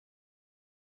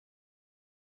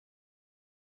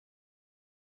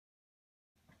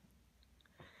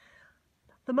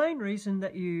The main reason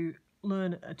that you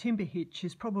learn a timber hitch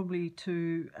is probably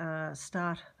to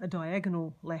start a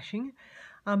diagonal lashing,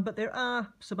 but there are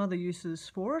some other uses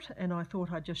for it, and I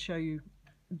thought I'd just show you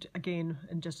again,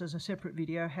 and just as a separate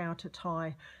video, how to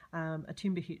tie a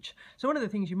timber hitch. So one of the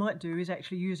things you might do is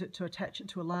actually use it to attach it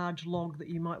to a large log that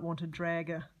you might want to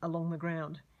drag along the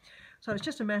ground. So it's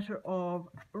just a matter of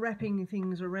wrapping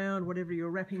things around, whatever you're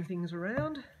wrapping things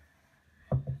around,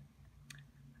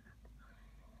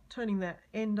 turning that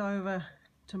end over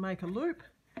to make a loop,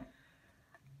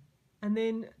 and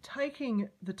then taking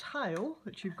the tail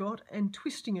that you've got and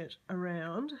twisting it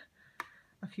around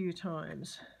a few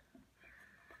times.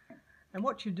 And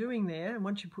what you're doing there, and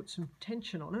once you put some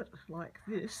tension on it like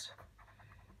this,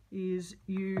 is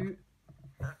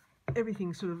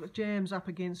everything sort of jams up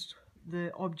against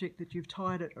the object that you've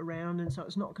tied it around, and so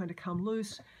it's not going to come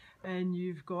loose, and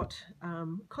you've got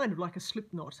kind of like a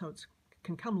slip knot, so it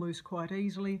can come loose quite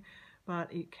easily,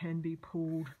 but it can be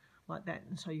pulled like that,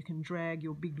 and so you can drag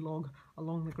your big log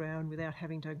along the ground without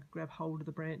having to grab hold of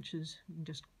the branches. You can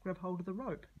just grab hold of the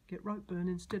rope. Get rope burn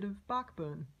instead of bark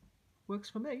burn. Works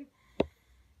for me.